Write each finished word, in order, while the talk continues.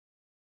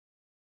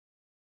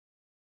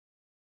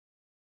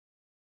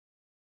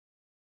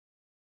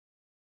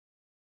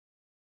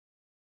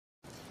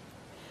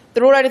The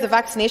rollout of the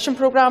vaccination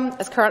programme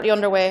is currently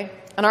underway,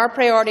 and our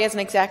priority as an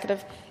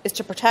executive is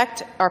to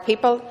protect our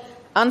people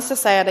and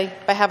society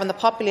by having the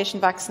population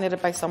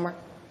vaccinated by summer.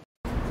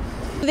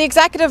 The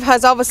executive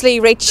has obviously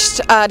reached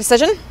a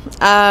decision,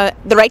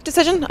 the right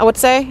decision, I would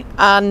say,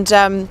 and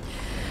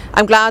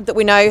I'm glad that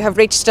we now have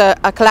reached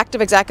a collective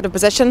executive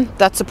position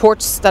that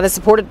is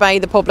supported by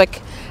the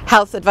public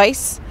health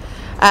advice.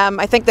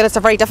 I think that it's a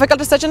very difficult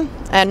decision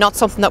and not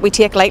something that we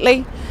take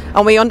lightly,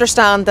 and we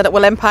understand that it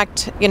will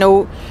impact,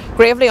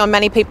 gravely on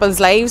many people's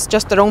lives,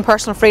 just their own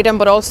personal freedom,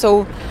 but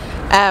also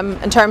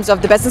in terms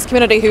of the business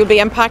community who will be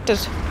impacted.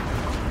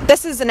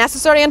 This is a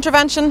necessary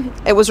intervention.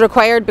 It was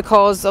required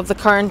because of the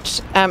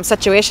current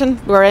situation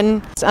we're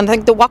in, and I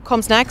think that what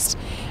comes next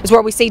is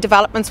where we see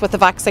developments with the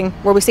vaccine,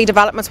 where we see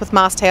developments with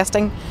mass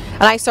testing,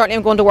 and I certainly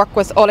am going to work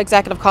with all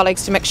executive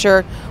colleagues to make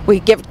sure we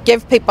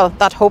give people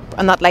that hope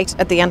and that light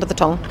at the end of the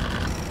tunnel.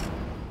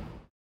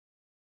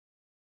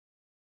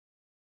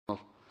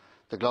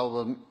 The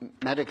global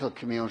medical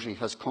community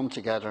has come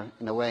together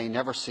in a way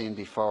never seen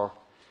before,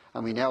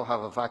 and we now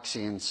have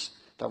vaccines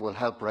that will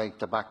help break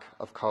the back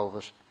of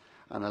COVID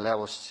and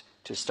allow us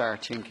to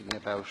start thinking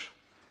about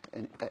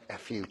a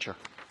future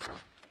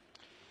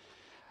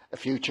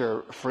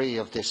free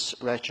of this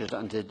wretched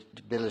and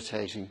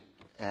debilitating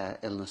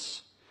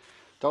illness.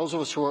 Those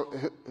of us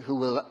who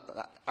will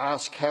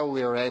ask how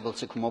we are able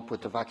to come up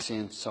with the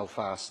vaccine so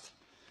fast.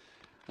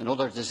 In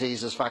other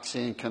diseases,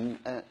 vaccine can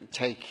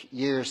take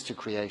years to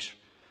create,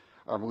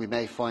 or we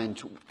may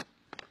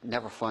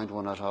never find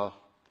one at all.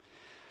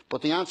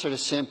 But the answer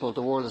is simple.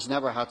 The world has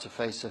never had to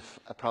face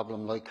a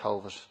problem like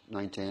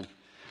COVID-19.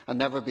 And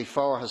never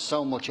before has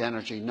so much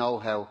energy,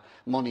 know-how,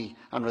 money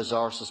and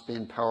resources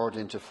been poured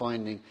into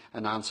finding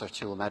an answer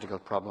to a medical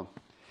problem.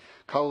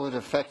 COVID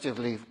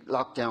effectively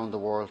locked down the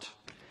world,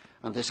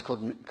 and this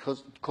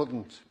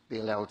couldn't be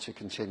allowed to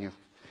continue.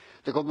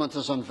 The government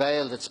has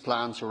unveiled its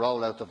plan to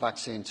roll out the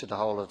vaccine to the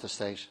whole of the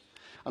state.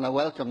 And I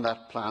welcome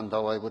that plan,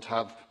 though I would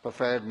have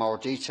preferred more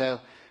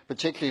detail,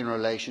 particularly in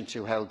relation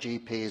to how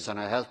GPs and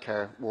our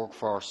healthcare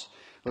workforce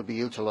will be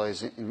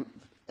utilised in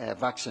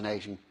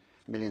vaccinating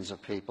millions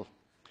of people.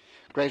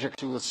 Greater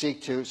will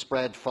seek to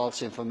spread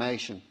false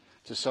information,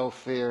 to sow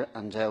fear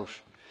and doubt.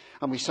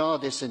 And we saw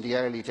this in the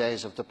early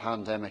days of the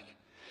pandemic.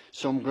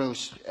 Some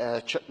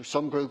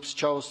groups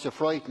chose to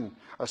frighten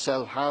or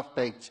sell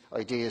half-baked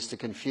ideas to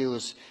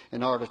confuse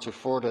in order to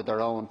further their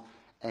own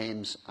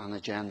aims and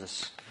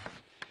agendas.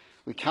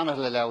 We cannot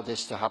allow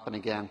this to happen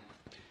again.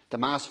 The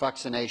mass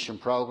vaccination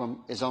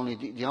programme is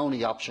the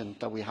only option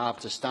that we have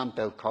to stamp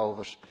out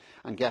COVID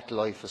and get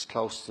life as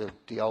close to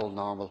the old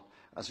normal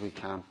as we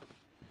can.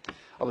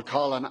 I would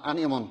call on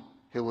anyone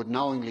who would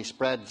knowingly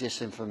spread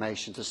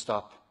disinformation to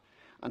stop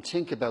and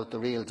think about the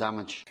real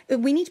damage.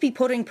 We need to be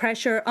putting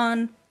pressure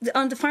on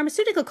the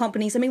pharmaceutical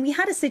companies. I mean, we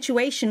had a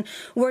situation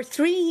where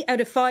 3 out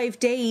of 5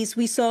 days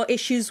we saw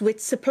issues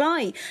with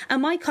supply.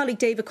 And my colleague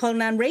David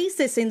Cullinan raised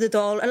this in the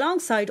Dáil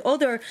alongside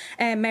other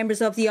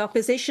members of the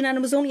opposition. And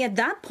it was only at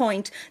that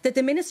point that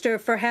the Minister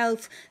for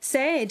Health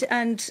said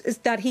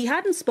that he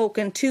hadn't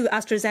spoken to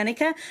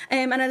AstraZeneca.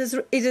 And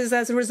it is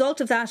as a result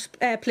of that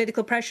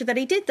political pressure that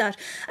he did that.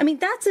 I mean,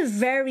 that's a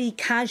very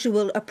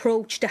casual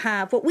approach to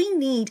have. What we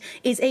need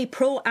is a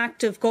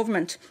proactive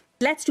government.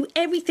 Let's do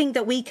everything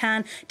that we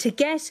can to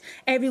get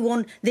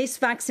everyone this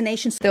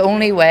vaccination. The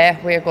only way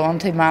we're going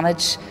to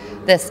manage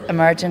this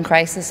emerging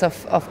crisis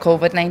of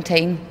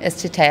COVID-19 is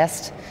to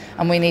test,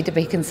 and we need to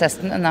be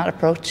consistent in that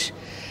approach.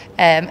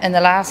 In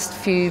the last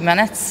few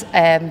minutes,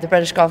 the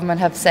British government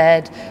have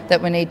said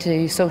that we need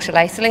to social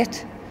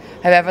isolate.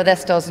 However,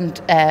 this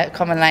doesn't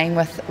come in line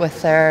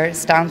with their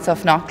stance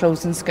of not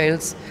closing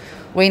schools.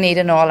 We need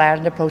an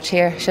all-Ireland approach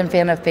here. Sinn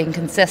Féin have been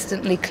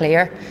consistently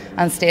clear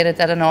and stated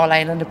that an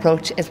all-Ireland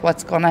approach is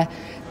what's going to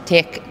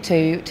take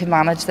to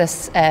manage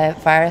this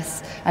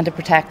virus and to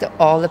protect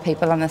all the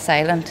people on this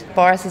island.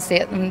 Boris is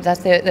stating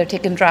that they're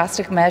taking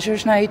drastic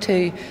measures now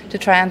to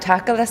try and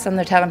tackle this, and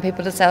they're telling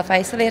people to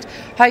self-isolate.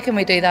 How can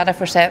we do that if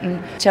we're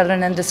sending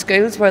children into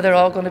schools where they're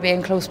all going to be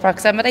in close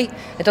proximity?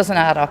 It doesn't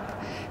add up.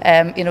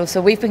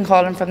 So we've been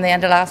calling from the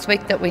end of last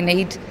week that we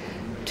need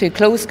to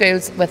close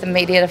schools with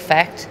immediate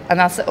effect, and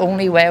that's the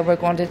only way we're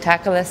going to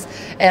tackle this.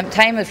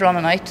 Time is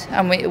running out,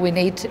 and we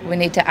need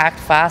to act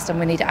fast, and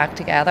we need to act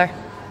together.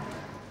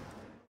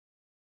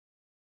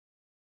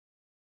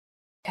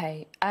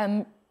 Okay,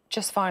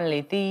 just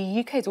finally, the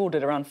UK has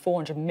ordered around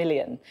 400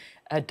 million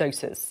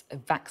doses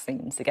of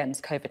vaccines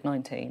against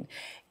COVID-19.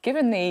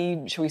 Given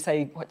the, shall we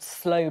say, quite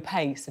slow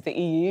pace of the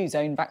EU's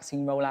own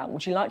vaccine rollout,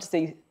 would you like to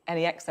see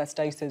any excess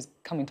doses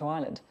coming to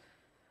Ireland?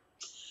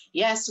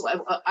 Yes,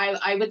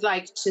 I would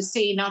like to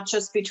see, not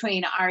just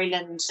between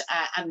Ireland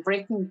and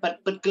Britain,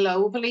 but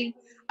globally,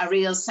 a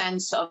real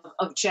sense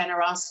of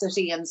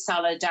generosity and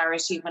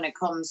solidarity when it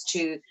comes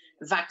to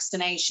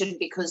vaccination,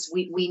 because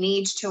we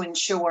need to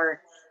ensure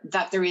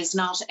that there is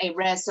not a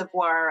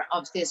reservoir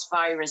of this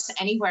virus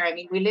anywhere. I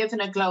mean, we live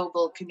in a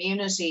global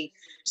community,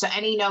 so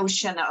any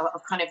notion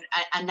of kind of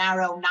a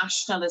narrow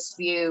nationalist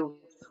view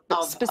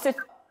of...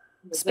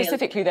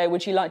 Specifically, though,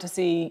 would you like to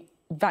see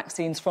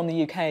vaccines from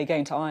the UK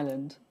going to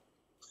Ireland?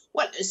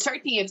 Well,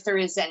 certainly if there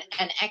is an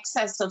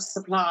excess of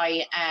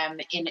supply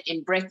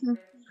in Britain,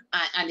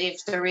 and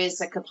if there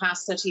is a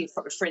capacity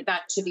for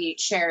that to be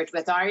shared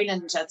with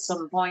Ireland at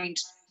some point,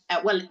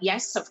 well,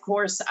 yes, of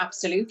course,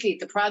 absolutely.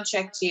 The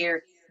project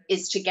here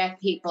is to get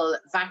people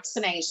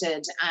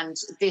vaccinated. And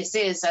this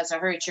is, as I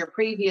heard your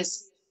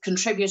previous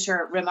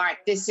contributor remark,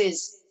 this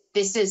is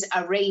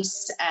a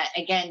race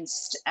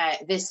against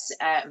this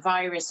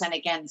virus and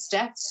against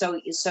death. So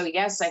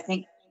yes, I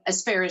think a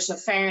spirit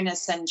of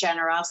fairness and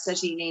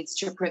generosity needs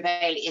to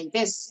prevail in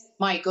this,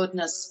 my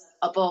goodness,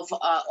 above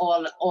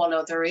all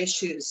other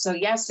issues. So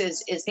yes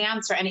is the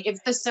answer. And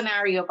if the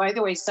scenario, by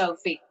the way,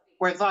 Sophie,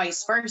 were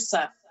vice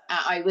versa,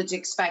 I would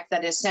expect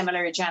that a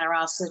similar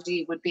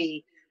generosity would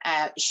be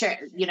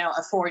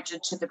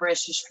afforded to the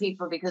British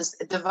people, because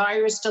the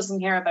virus doesn't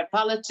care about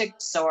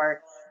politics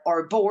or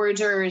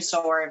borders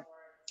or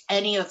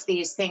any of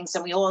these things,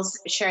 and we all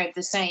share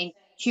the same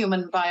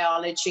human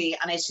biology.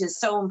 And it is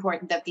so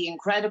important that the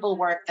incredible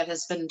work that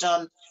has been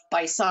done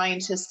by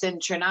scientists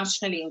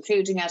internationally,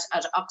 including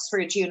at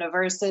Oxford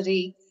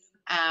University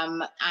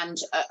and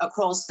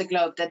across the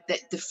globe, that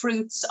the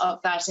fruits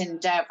of that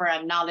endeavour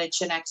and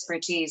knowledge and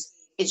expertise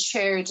is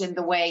shared in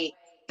the way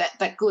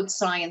that good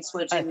science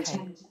would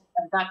intend.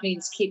 And that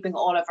means keeping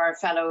all of our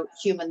fellow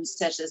human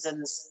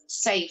citizens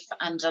safe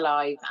and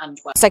alive and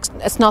well.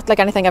 It's not like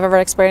anything I've ever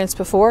experienced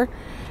before.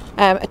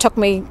 It took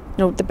me,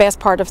 the best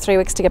part of 3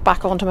 weeks to get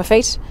back onto my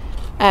feet.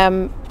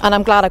 And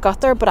I'm glad I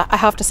got there, but I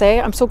have to say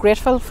I'm so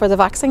grateful for the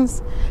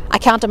vaccines. I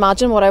can't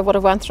imagine what I would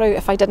have went through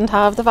if I didn't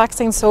have the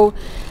vaccine. So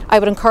I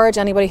would encourage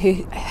anybody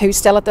who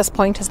still at this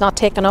point has not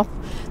taken up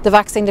the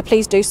vaccine to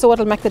please do so.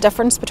 It'll make the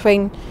difference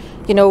between,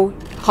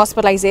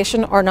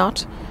 hospitalisation or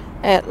not,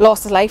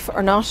 loss of life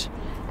or not.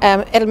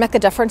 It'll make the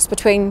difference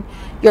between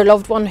your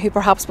loved one who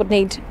perhaps would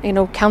need,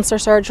 cancer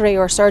surgery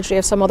or surgery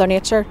of some other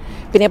nature,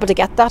 being able to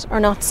get that or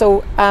not.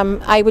 So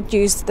I would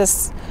use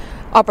this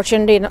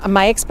opportunity and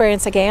my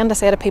experience again to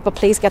say to people,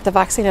 please get the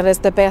vaccine. It is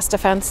the best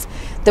defence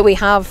that we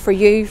have for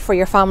you, for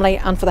your family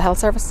and for the health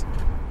service.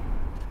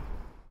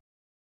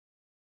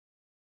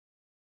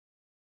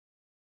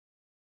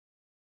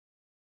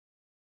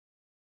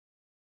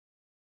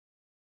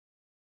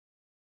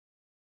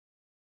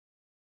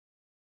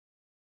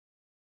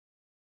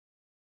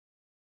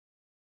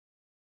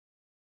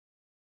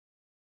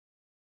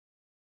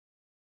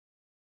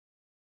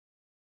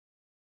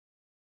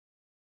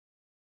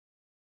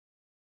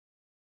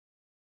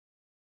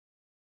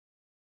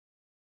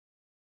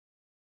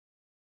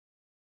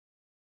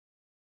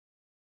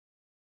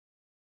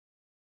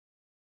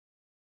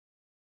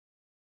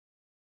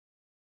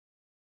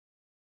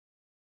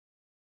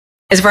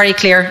 Is very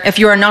clear. If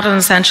you are not an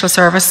essential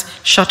service,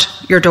 shut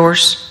your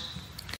doors.